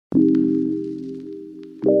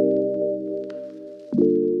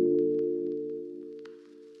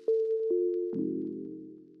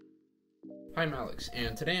Alex,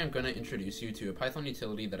 and today I'm going to introduce you to a Python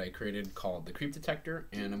utility that I created called the CreepDetector,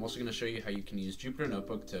 and I'm also going to show you how you can use Jupyter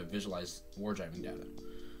Notebook to visualize Wardriving data.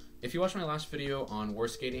 If you watched my last video on war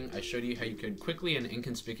skating, I showed you how you could quickly and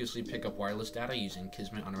inconspicuously pick up wireless data using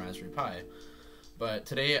Kismet on a Raspberry Pi. But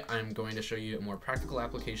today I'm going to show you a more practical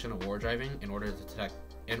application of Wardriving in order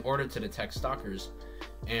to detect stalkers,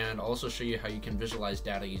 and also show you how you can visualize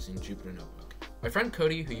data using Jupyter Notebook. My friend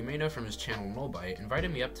Kody, who you may know from his channel Null Byte,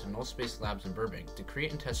 invited me up to Null Space Labs in Burbank to create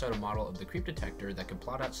and test out a model of the CreepDetector that could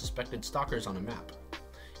plot out suspected stalkers on a map.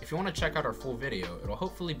 If you want to check out our full video, it'll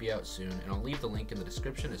hopefully be out soon, and I'll leave the link in the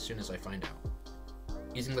description as soon as I find out.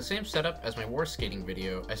 Using the same setup as my war skating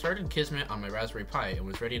video, I started Kismet on my Raspberry Pi and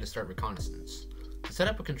was ready to start reconnaissance. To set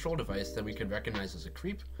up a control device that we could recognize as a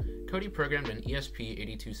creep, Kody programmed an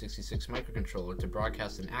ESP8266 microcontroller to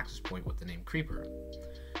broadcast an access point with the name Creeper.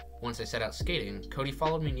 Once I set out skating, Kody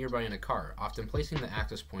followed me nearby in a car, often placing the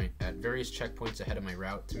access point at various checkpoints ahead of my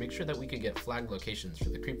route to make sure that we could get flagged locations for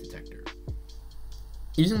the CreepDetector.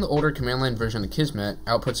 Using the older command line version of Kismet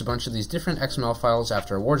outputs a bunch of these different XML files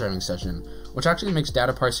after a Wardriving session, which actually makes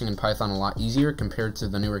data parsing in Python a lot easier compared to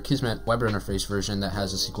the newer Kismet web interface version that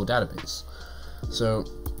has a SQL database. So,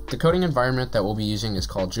 the coding environment that we'll be using is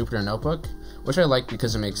called Jupyter Notebook, which I like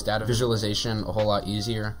because it makes data visualization a whole lot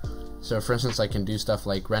easier. So for instance, I can do stuff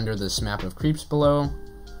like render this map of creeps below,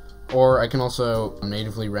 or I can also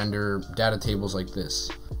natively render data tables like this.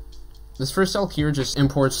 This first cell here just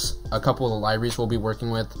imports a couple of the libraries we'll be working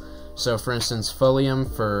with. So for instance,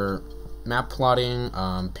 Folium for map plotting,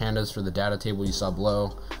 pandas for the data table you saw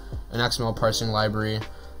below, an XML parsing library.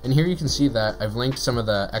 And here you can see that I've linked some of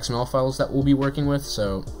the XML files that we'll be working with,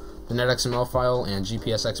 so the netXML file and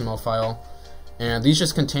GPS XML file. And these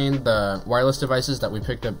just contain the wireless devices that we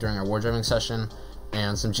picked up during our Wardriving session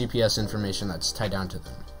and some GPS information that's tied down to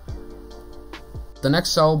them. The next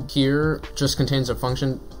cell here just contains a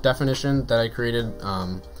function definition that I created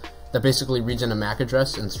that basically reads in a MAC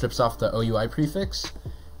address and strips off the OUI prefix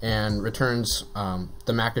and returns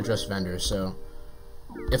the MAC address vendor. So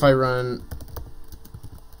if I run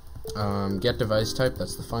get device type,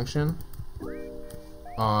 that's the function,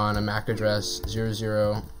 on a MAC address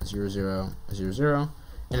 000000,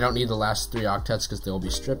 and I don't need the last 3 octets because they'll be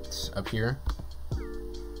stripped up here.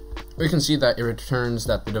 We can see that it returns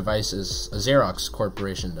that the device is a Xerox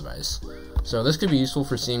Corporation device. So this could be useful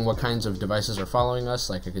for seeing what kinds of devices are following us,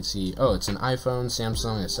 like I could see, oh, it's an iPhone,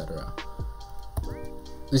 Samsung, etc.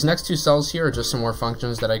 These next 2 cells here are just some more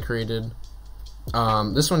functions that I created.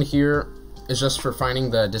 This one here is just for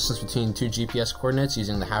finding the distance between 2 GPS coordinates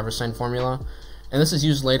using the Haversine formula. And this is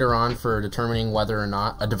used later on for determining whether or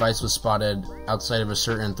not a device was spotted outside of a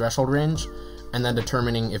certain threshold range, and then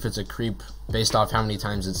determining if it's a creep based off how many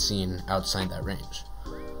times it's seen outside that range.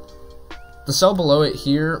 The cell below it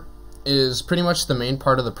here is pretty much the main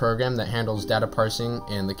part of the program that handles data parsing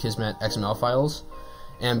in the Kismet XML files.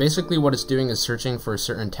 And basically what it's doing is searching for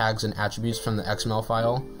certain tags and attributes from the XML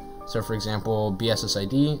file. So for example,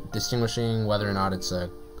 BSSID, distinguishing whether or not it's a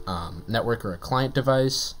network or a client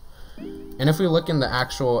device. And if we look in the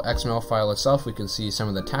actual XML file itself, we can see some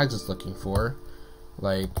of the tags it's looking for,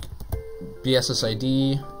 like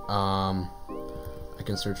BSSID. I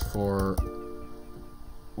can search for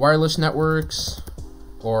wireless networks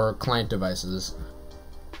or client devices.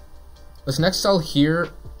 This next cell here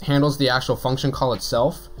handles the actual function call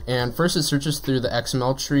itself, and first it searches through the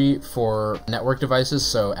XML tree for network devices,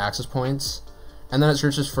 so access points, and then it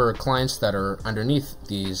searches for clients that are underneath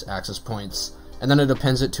these access points. And then it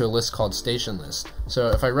appends it to a list called station list. So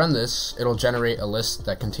if I run this, it'll generate a list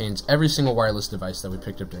that contains every single wireless device that we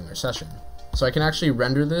picked up during our session. So I can actually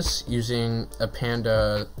render this using a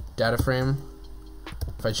Panda data frame.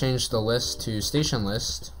 If I change the list to station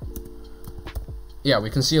list, yeah, we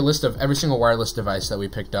can see a list of every single wireless device that we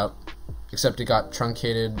picked up, except it got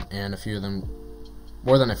truncated and a few of them,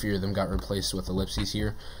 more than a few of them, got replaced with ellipses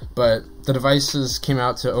here. But the devices came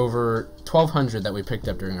out to over 1,200 that we picked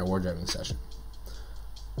up during our Wardriving session.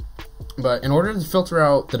 But in order to filter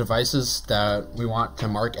out the devices that we want to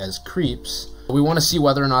mark as creeps, we want to see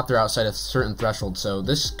whether or not they're outside a certain threshold. So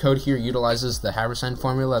this code here utilizes the Haversine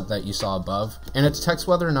formula that you saw above, and it detects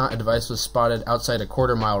whether or not a device was spotted outside a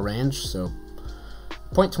quarter-mile range, so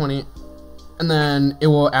 0.20, and then it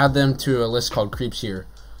will add them to a list called creeps here.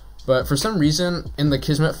 But for some reason, in the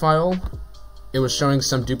Kismet file, it was showing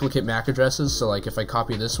some duplicate MAC addresses, so like if I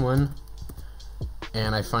copy this one,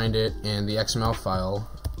 and I find it in the XML file,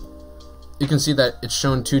 you can see that it's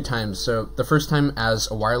shown 2 times. So the first time as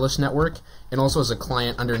a wireless network, and also as a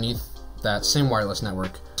client underneath that same wireless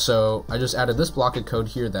network. So I just added this block of code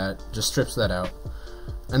here that just strips that out.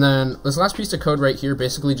 And then this last piece of code right here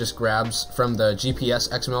basically just grabs from the GPS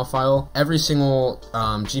XML file every single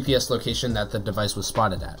GPS location that the device was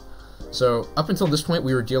spotted at. So up until this point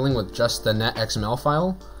we were dealing with just the net XML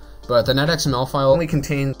file, but the net XML file only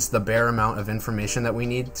contains the bare amount of information that we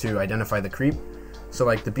need to identify the creep. So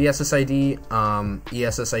like the BSSID,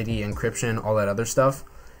 ESSID, encryption, all that other stuff.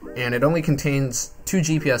 And it only contains 2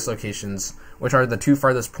 GPS locations, which are the 2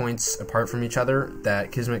 farthest points apart from each other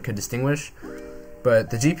that Kismet could distinguish.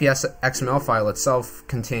 But the GPS XML file itself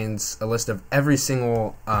contains a list of every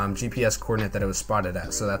single GPS coordinate that it was spotted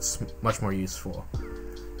at, so that's much more useful.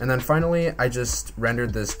 And then finally, I just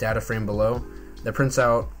rendered this data frame below that prints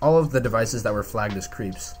out all of the devices that were flagged as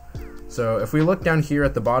creeps. So if we look down here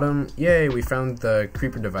at the bottom, yay, we found the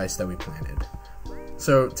creeper device that we planted.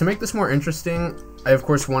 So to make this more interesting, I of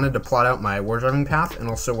course wanted to plot out my Wardriving path and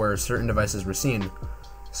also where certain devices were seen.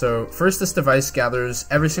 So first, this device gathers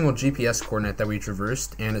every single GPS coordinate that we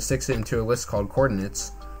traversed and it sticks it into a list called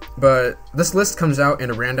coordinates. But this list comes out in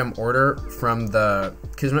a random order from the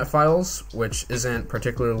Kismet files, which isn't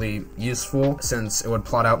particularly useful since it would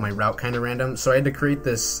plot out my route kind of random. So I had to create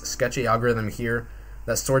this sketchy algorithm here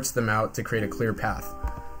that sorts them out to create a clear path.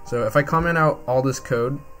 So if I comment out all this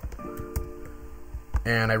code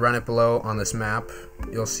and I run it below on this map,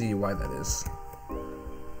 you'll see why that is.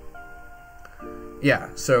 Yeah,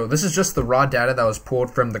 so this is just the raw data that was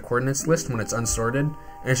pulled from the coordinates list when it's unsorted,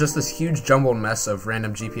 and it's just this huge jumbled mess of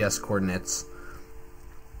random GPS coordinates.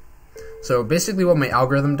 So basically what my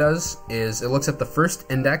algorithm does is it looks at the first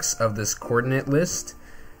index of this coordinate list,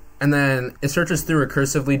 and then it searches through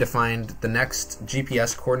recursively to find the next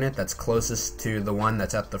GPS coordinate that's closest to the one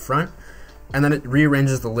that's at the front, and then it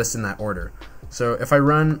rearranges the list in that order. So if I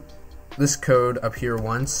run this code up here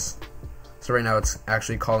once, so right now it's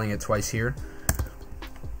actually calling it twice here.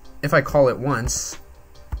 If I call it once,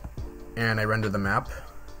 and I render the map,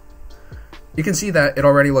 you can see that it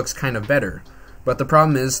already looks kind of better. But the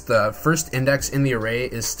problem is the first index in the array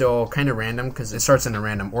is still kind of random because it starts in a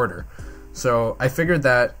random order. So I figured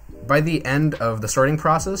that by the end of the sorting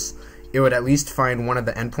process, it would at least find one of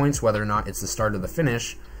the endpoints, whether or not it's the start or the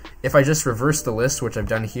finish. If I just reverse the list, which I've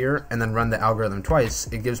done here, and then run the algorithm twice,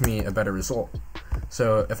 it gives me a better result.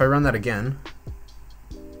 So if I run that again,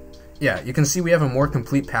 yeah, you can see we have a more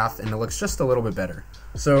complete path and it looks just a little bit better.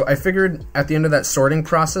 So I figured at the end of that sorting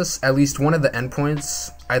process, at least one of the endpoints,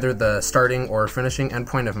 either the starting or finishing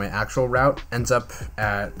endpoint of my actual route, ends up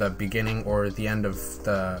at the beginning or the end of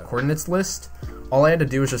the coordinates list. All I had to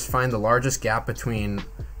do was just find the largest gap between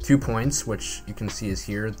 2 points, which you can see is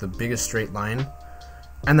here, the biggest straight line,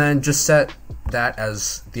 and then just set that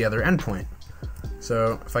as the other endpoint.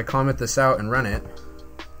 So if I comment this out and run it,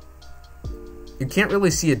 you can't really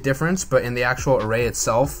see a difference, but in the actual array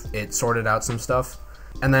itself, it sorted out some stuff.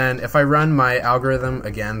 And then if I run my algorithm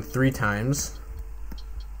again 3 times,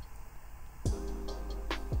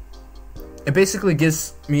 it basically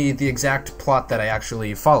gives me the exact plot that I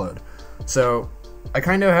actually followed. So I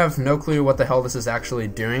kind of have no clue what the hell this is actually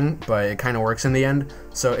doing, but it kind of works in the end.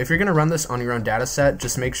 So if you're going to run this on your own data set,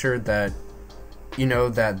 just make sure that you know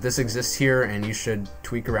that this exists here and you should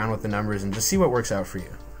tweak around with the numbers and just see what works out for you.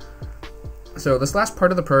 So this last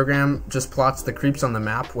part of the program just plots the creeps on the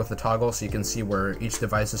map with a toggle so you can see where each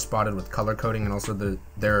device is spotted with color coding and also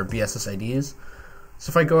their BSSIDs. So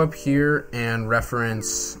if I go up here and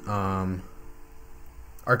reference our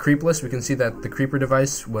creep list, we can see that the creeper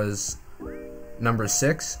device was number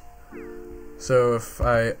 6. So if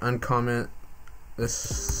I uncomment this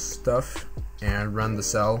stuff and run the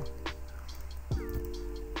cell,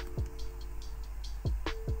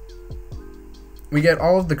 we get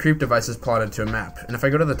all of the creep devices plotted to a map. And if I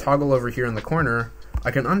go to the toggle over here in the corner,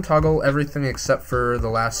 I can untoggle everything except for the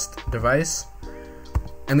last device.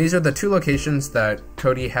 And these are the 2 locations that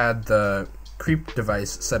Kody had the creep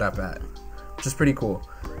device set up at, which is pretty cool.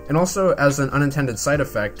 And also, as an unintended side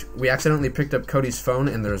effect, we accidentally picked up Kody's phone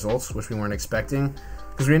in the results, which we weren't expecting,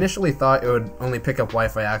 because we initially thought it would only pick up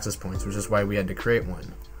Wi-Fi access points, which is why we had to create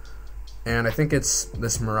one. And I think it's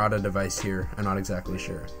this Murata device here, I'm not exactly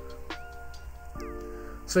sure.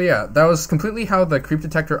 So yeah, that was completely how the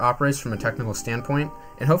CreepDetector operates from a technical standpoint,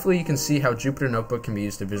 and hopefully you can see how Jupyter Notebook can be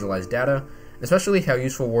used to visualize data, especially how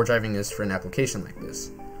useful Wardriving is for an application like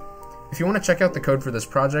this. If you want to check out the code for this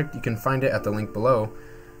project, you can find it at the link below,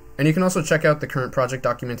 and you can also check out the current project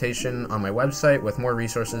documentation on my website with more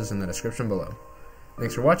resources in the description below.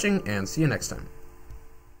 Thanks for watching, and see you next time.